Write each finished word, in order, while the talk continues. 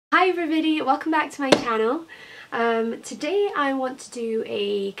Hi everybody, welcome back to my channel. Today I want to do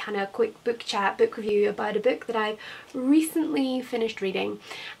a kind of quick book chat, book review about a book that I've recently finished reading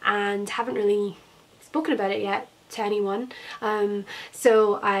and haven't really spoken about it yet to anyone.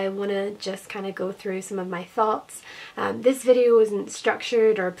 So I want to just kind of go through some of my thoughts. This video isn't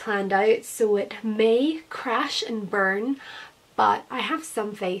structured or planned out, so it may crash and burn, but I have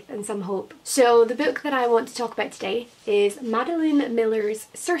some faith and some hope. So the book that I want to talk about today is Madeline Miller's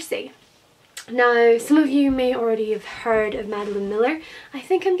Circe. Now, some of you may already have heard of Madeline Miller. I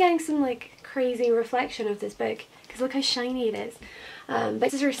think I'm getting some like crazy reflection of this book because look how shiny it is. But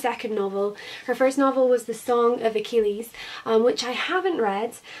this is her second novel. Her first novel was The Song of Achilles, which I haven't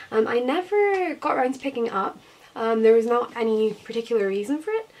read. I never got around to picking it up. There was not any particular reason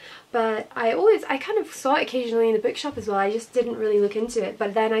for it, but I kind of saw it occasionally in the bookshop as well. I just didn't really look into it,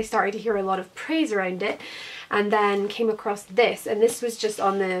 but then I started to hear a lot of praise around it and then came across this, and this was just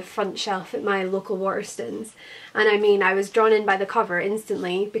on the front shelf at my local Waterstones. And I mean, I was drawn in by the cover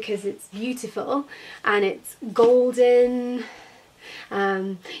instantly because it's beautiful and it's golden.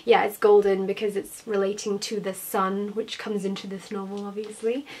 Yeah, it's golden because it's relating to the sun, which comes into this novel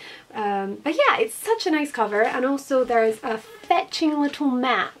obviously. But yeah, it's such a nice cover, and also there's a fetching little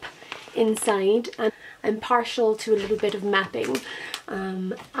map inside, and I'm partial to a little bit of mapping.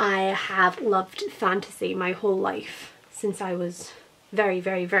 I have loved fantasy my whole life since I was very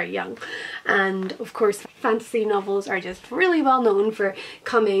young, and of course fantasy novels are just really well known for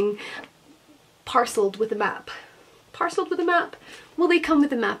coming parcelled with a map. Parcelled with a map? Well, they come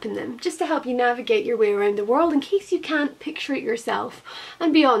with a map in them, just to help you navigate your way around the world in case you can't picture it yourself,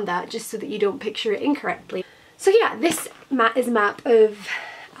 and beyond that, just so that you don't picture it incorrectly. So yeah, this is a map of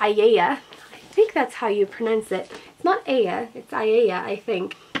Aiaia. I think that's how you pronounce it. It's not Aya, it's Aiaia, I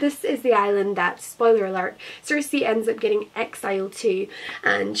think. This is the island that, spoiler alert, Circe ends up getting exiled to,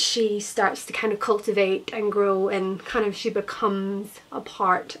 and she starts to kind of cultivate and grow, and kind of she becomes a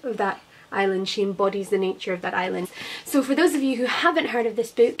part of that island. She embodies the nature of that island. So for those of you who haven't heard of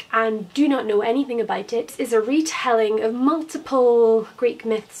this book and do not know anything about it, is a retelling of multiple Greek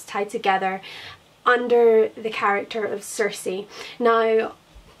myths tied together under the character of Circe. Now,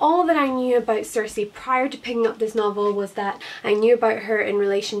 all that I knew about Circe prior to picking up this novel was that I knew about her in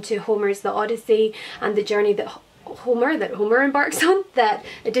relation to Homer's The Odyssey and the journey that Homer embarks on, that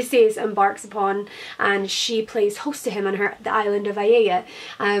Odysseus embarks upon, and she plays host to him on the island of Aiaia.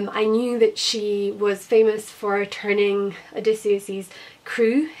 I knew that she was famous for turning Odysseus's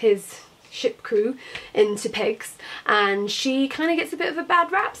crew, his ship crew, into pigs, and she kind of gets a bit of a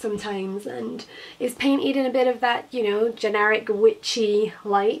bad rap sometimes and is painted in a bit of that, you know, generic witchy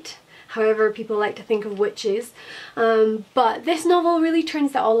light, however people like to think of witches. But this novel really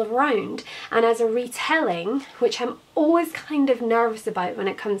turns that all around, and as a retelling, which I'm always kind of nervous about when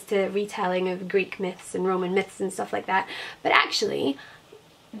it comes to retelling of Greek myths and Roman myths and stuff like that, but actually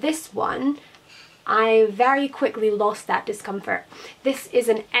this one I very quickly lost that discomfort. This is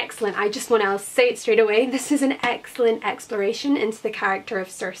an excellent, I'll say it straight away, this is an excellent exploration into the character of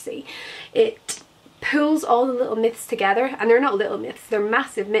Circe. It pulls all the little myths together, and they're not little myths, they're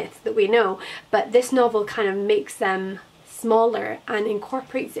massive myths that we know, but this novel kind of makes them smaller and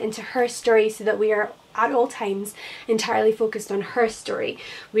incorporates it into her story so that we are at all times entirely focused on her story.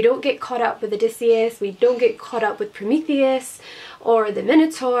 We don't get caught up with Odysseus, we don't get caught up with Prometheus or the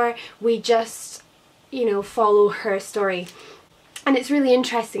Minotaur, we just, you know, follow her story. And it's really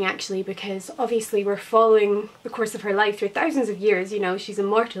interesting actually, because obviously we're following the course of her life through thousands of years. You know, she's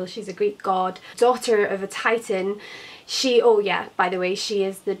immortal, she's a Greek god, daughter of a Titan. Oh yeah, by the way, she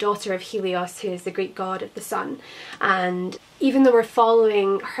is the daughter of Helios, who is the Greek god of the sun. And even though we're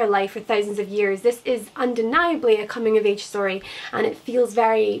following her life for thousands of years, this is undeniably a coming of age story, and it feels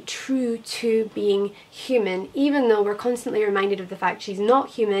very true to being human. Even though we're constantly reminded of the fact she's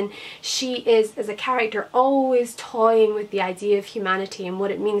not human, she is, as a character, always toying with the idea of humanity and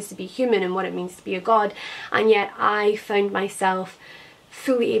what it means to be human and what it means to be a god. And yet I found myself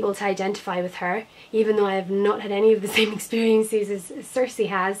fully able to identify with her, even though I have not had any of the same experiences as Circe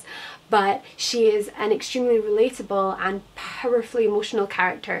has. But she is an extremely relatable and powerfully emotional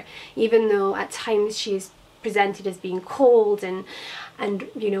character, even though at times she is presented as being cold and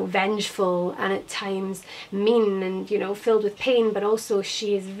you know, vengeful, and at times mean and, you know, filled with pain, but also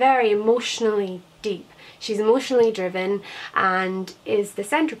she is very emotionally deep. She's emotionally driven and is the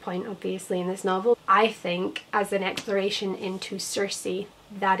centre point obviously in this novel. I think as an exploration into Circe,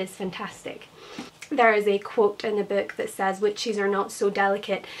 that is fantastic. there is a quote in the book that says witches are not so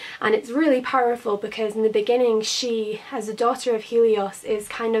delicate, and it's really powerful because in the beginning she, as a daughter of Helios, is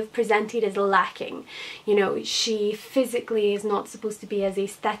kind of presented as lacking. You know, she physically is not supposed to be as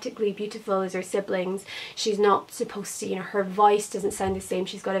aesthetically beautiful as her siblings. She's not supposed to, you know, her voice doesn't sound the same.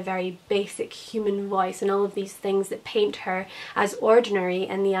 She's got a very basic human voice and all of these things that paint her as ordinary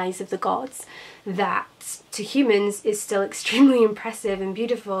in the eyes of the gods. That to humans is still extremely impressive and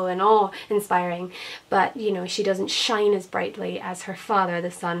beautiful and awe-inspiring, but you know, she doesn't shine as brightly as her father, the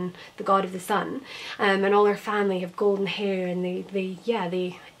sun, the god of the sun, and all her family have golden hair and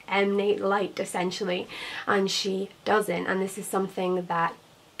they emanate light essentially, and she doesn't, and this is something that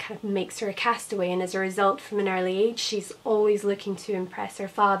kind of makes her a castaway, and as a result from an early age she's always looking to impress her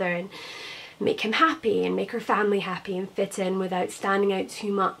father and make him happy and make her family happy and fit in without standing out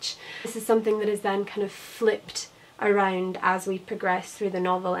too much. This is something that is then kind of flipped around as we progress through the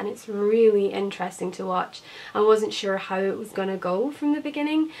novel, and it's really interesting to watch. I wasn't sure how it was going to go from the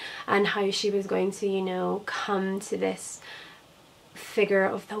beginning and how she was going to, you know, come to this figure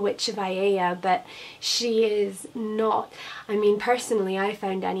of the Witch of Aiaia, but she is not, I mean personally I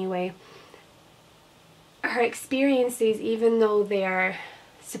found anyway, her experiences, even though they are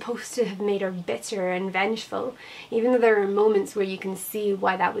supposed to have made her bitter and vengeful, even though there are moments where you can see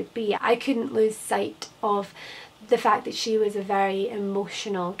why that would be, I couldn't lose sight of the fact that she was a very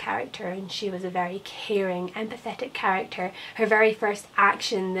emotional character and she was a very caring, empathetic character. Her very first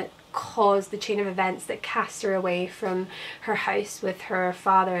action that caused the chain of events that cast her away from her house with her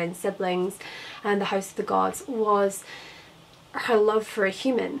father and siblings and the house of the gods was her love for a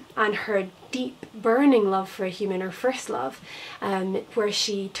human, and her deep burning love for a human, her first love, where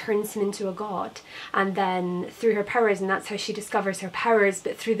she turns him into a god, and then through her powers, and that's how she discovers her powers,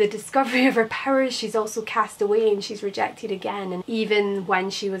 but through the discovery of her powers she's also cast away and she's rejected again. And even when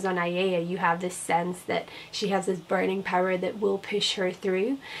she was on Aiaia, you have this sense that she has this burning power that will push her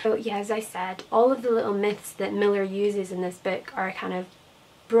through. So yeah, as I said, all of the little myths that Miller uses in this book are kind of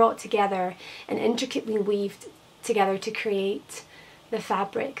brought together and intricately weaved together to create the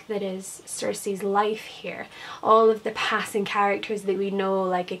fabric that is Circe's life here. All of the passing characters that we know,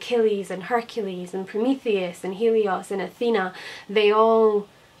 like Achilles and Hercules and Prometheus and Helios and Athena, they all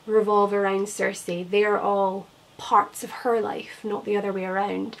revolve around Circe. They are all parts of her life, not the other way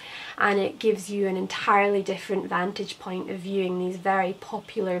around, and it gives you an entirely different vantage point of viewing these very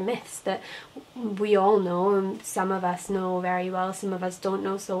popular myths that we all know, and some of us know very well, some of us don't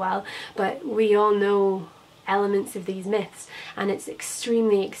know so well, but we all know elements of these myths, and it's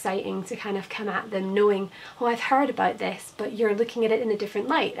extremely exciting to kind of come at them knowing, oh, I've heard about this, but you're looking at it in a different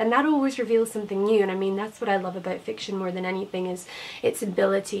light, and that always reveals something new. And I mean, that's what I love about fiction more than anything, is its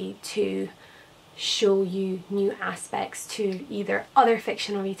ability to show you new aspects to either other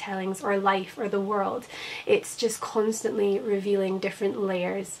fictional retellings or life or the world. It's just constantly revealing different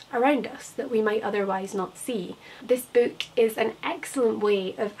layers around us that we might otherwise not see. This book is an excellent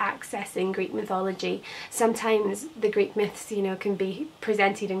way of accessing Greek mythology. Sometimes the Greek myths, you know, can be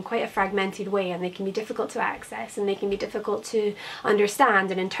presented in quite a fragmented way, and they can be difficult to access and they can be difficult to understand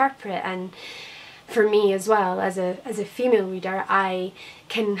and interpret. And for me as well, as a female reader, I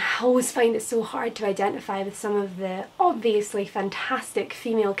can always find it so hard to identify with some of the obviously fantastic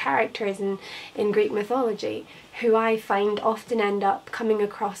female characters in Greek mythology, who I find often end up coming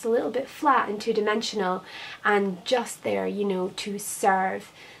across a little bit flat and two-dimensional, and just there, you know, to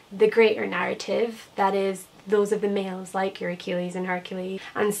serve the greater narrative that is those of the males, like your Achilles and Hercules.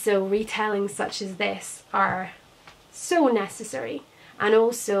 And so retellings such as this are so necessary, and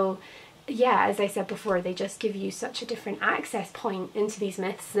also, yeah, as I said before, they just give you such a different access point into these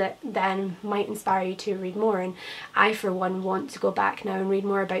myths that then might inspire you to read more. And I, for one, want to go back now and read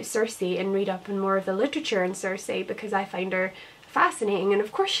more about Circe and read up on more of the literature on Circe, because I find her fascinating, and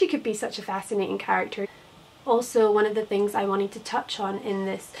of course she could be such a fascinating character. Also, one of the things I wanted to touch on in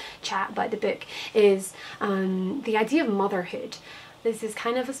this chat about the book is the idea of motherhood. This is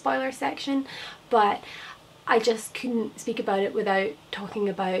kind of a spoiler section, but I just couldn't speak about it without talking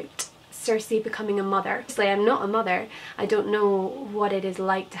about Circe becoming a mother. Obviously, I'm not a mother. I don't know what it is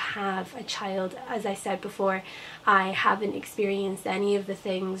like to have a child. As I said before, I haven't experienced any of the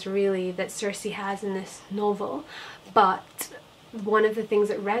things really that Circe has in this novel, but one of the things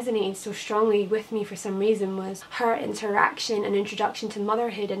that resonated so strongly with me for some reason was her interaction and introduction to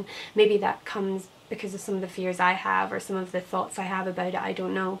motherhood, and maybe that comes because of some of the fears I have or some of the thoughts I have about it, I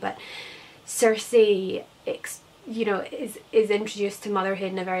don't know, but Circe, you know, is introduced to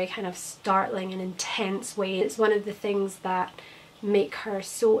motherhood in a very kind of startling and intense way. It's one of the things that make her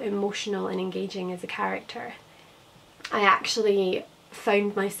so emotional and engaging as a character. I actually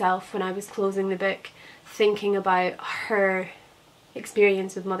found myself, when I was closing the book, thinking about her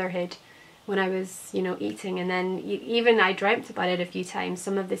experience with motherhood when I was, you know, eating, and then even I dreamt about it a few times,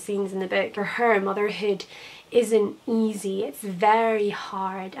 some of the scenes in the book. For her, motherhood isn't easy, it's very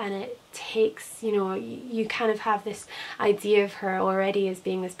hard, and it takes, you know, you kind of have this idea of her already as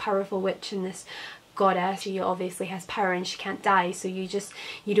being this powerful witch and this goddess. She obviously has power and she can't die, so you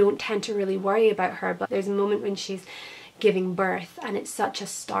don't tend to really worry about her. But there's a moment when she's giving birth and it's such a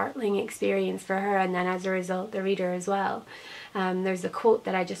startling experience for her, and then as a result the reader as well. There's a quote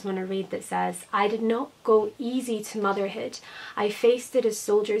that I just want to read that says, "I did not go easy to motherhood. I faced it as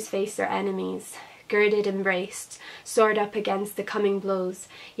soldiers face their enemies, girded and braced, sword up against the coming blows,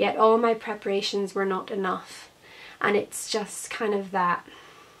 yet all my preparations were not enough." And it's just kind of that,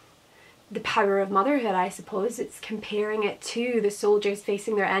 the power of motherhood, I suppose. It's comparing it to the soldiers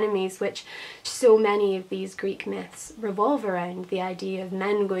facing their enemies, which so many of these Greek myths revolve around, the idea of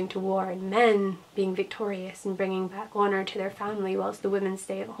men going to war and men being victorious and bringing back honour to their family whilst the women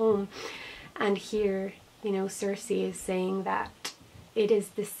stay at home. And here, you know, Circe is saying that it is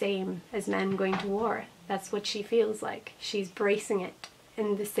the same as men going to war. That's what she feels like. She's bracing it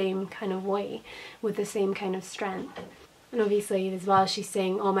in the same kind of way, with the same kind of strength. And obviously as well, she's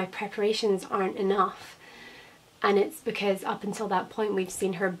saying all my preparations aren't enough. And it's because up until that point we've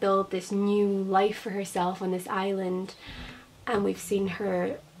seen her build this new life for herself on this island, and we've seen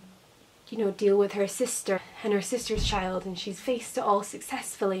her, you know, deal with her sister and her sister's child, and she's faced it all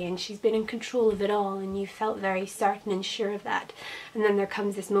successfully and she's been in control of it all, and you felt very certain and sure of that. And then there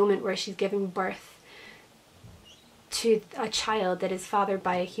comes this moment where she's giving birth to a child that is fathered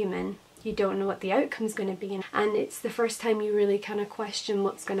by a human. You don't know what the outcome's going to be, and it's the first time you really kind of question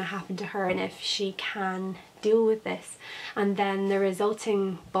what's going to happen to her and if she can deal with this. And then the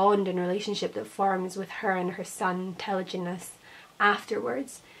resulting bond and relationship that forms with her and her son Telegonus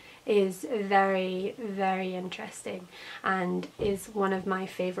afterwards is very, very interesting, and is one of my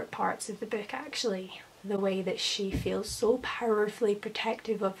favourite parts of the book actually. The way that she feels so powerfully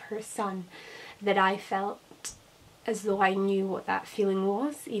protective of her son that I felt as though I knew what that feeling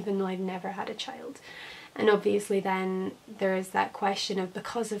was, even though I've never had a child. And obviously then there is that question of,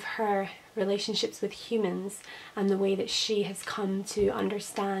 because of her relationships with humans and the way that she has come to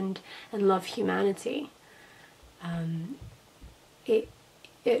understand and love humanity,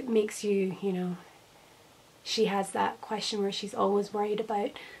 it makes you, you know, she has that question where she's always worried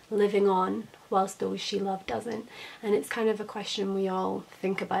about living on whilst those she loved doesn't. And it's kind of a question we all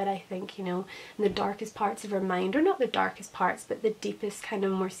think about, I think, you know, in the darkest parts of our mind, or not the darkest parts, but the deepest kind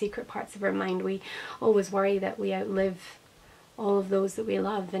of more secret parts of our mind. We always worry that we outlive all of those that we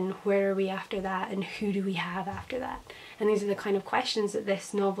love, and where are we after that, and who do we have after that? And these are the kind of questions that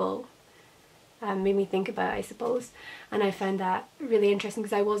this novel made me think about, I suppose. And I found that really interesting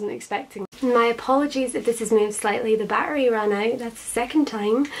because I wasn't expecting. My apologies if this has moved slightly, the battery ran out, that's the second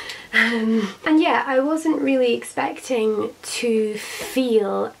time. And yeah, I wasn't really expecting to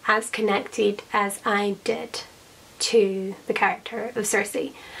feel as connected as I did to the character of Circe.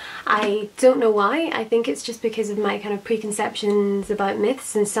 I don't know why. I think it's just because of my kind of preconceptions about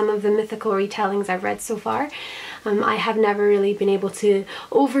myths and some of the mythical retellings I've read so far. I have never really been able to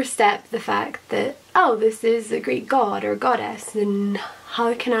overstep the fact that, oh, this is a Greek god or goddess, and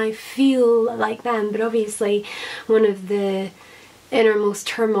how can I feel like them? But obviously one of the innermost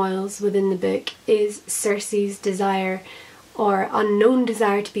turmoils within the book is Circe's desire, or unknown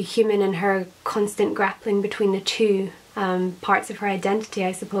desire, to be human, and her constant grappling between the two parts of her identity,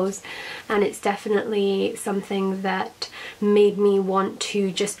 I suppose. And it's definitely something that made me want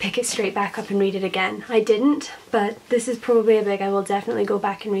to just pick it straight back up and read it again. I didn't, but this is probably a book I will definitely go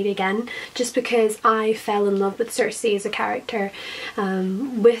back and read again, just because I fell in love with Circe as a character,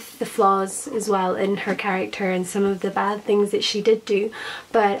 with the flaws as well in her character and some of the bad things that she did do,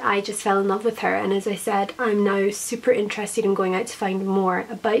 but I just fell in love with her. And as I said, I'm now super interested in going out to find more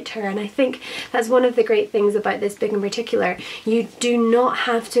about her, and I think that's one of the great things about this book in particular. You do not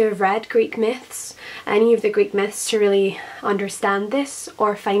have to have read Greek myths, any of the Greek myths, to really understand this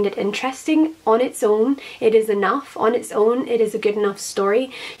or find it interesting. On its own, it is enough. On its own, it is a good enough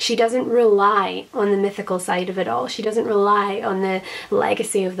story. She doesn't rely on the mythical side of it all. She doesn't rely on the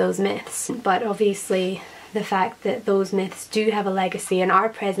legacy of those myths. But obviously, the fact that those myths do have a legacy and are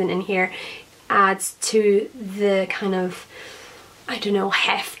present in here adds to the kind of, I don't know,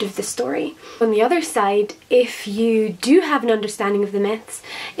 heft of the story. On the other side, if you do have an understanding of the myths,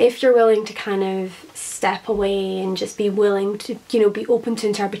 if you're willing to kind of step away and just be willing to, you know, be open to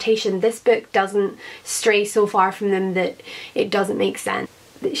interpretation, this book doesn't stray so far from them that it doesn't make sense.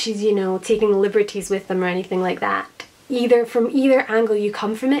 That she's, you know, taking liberties with them or anything like that. from either angle you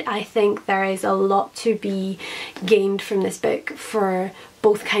come from it, I think there is a lot to be gained from this book for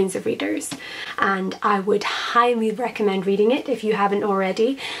both kinds of readers, and I would highly recommend reading it if you haven't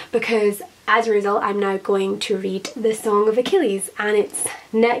already, because as a result I'm now going to read The Song of Achilles, and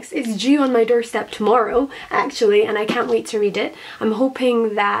it's due on my doorstep tomorrow actually, and I can't wait to read it. I'm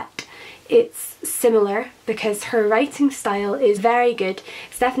hoping that it's similar because her writing style is very good.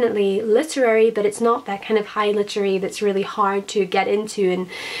 It's definitely literary, but it's not that kind of high literary that's really hard to get into and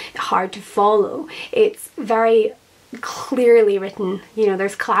hard to follow. It's very clearly written, you know,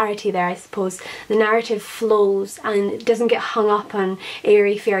 there's clarity there, I suppose. The narrative flows and it doesn't get hung up on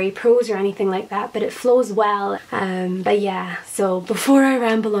airy fairy prose or anything like that, but it flows well. But yeah, so before I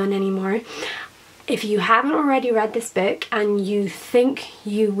ramble on anymore, if you haven't already read this book and you think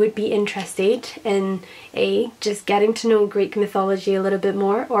you would be interested in A, just getting to know Greek mythology a little bit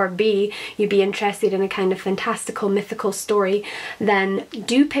more, or B, you'd be interested in a kind of fantastical mythical story, then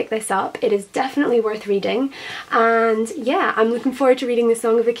do pick this up. It is definitely worth reading, and yeah, I'm looking forward to reading The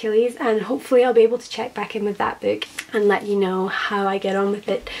Song of Achilles, and hopefully I'll be able to check back in with that book and let you know how I get on with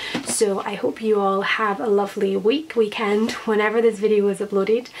it. So I hope you all have a lovely weekend whenever this video is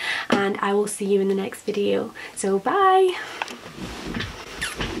uploaded, and I will see you in the next video. So bye!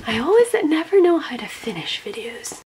 I always never know how to finish videos.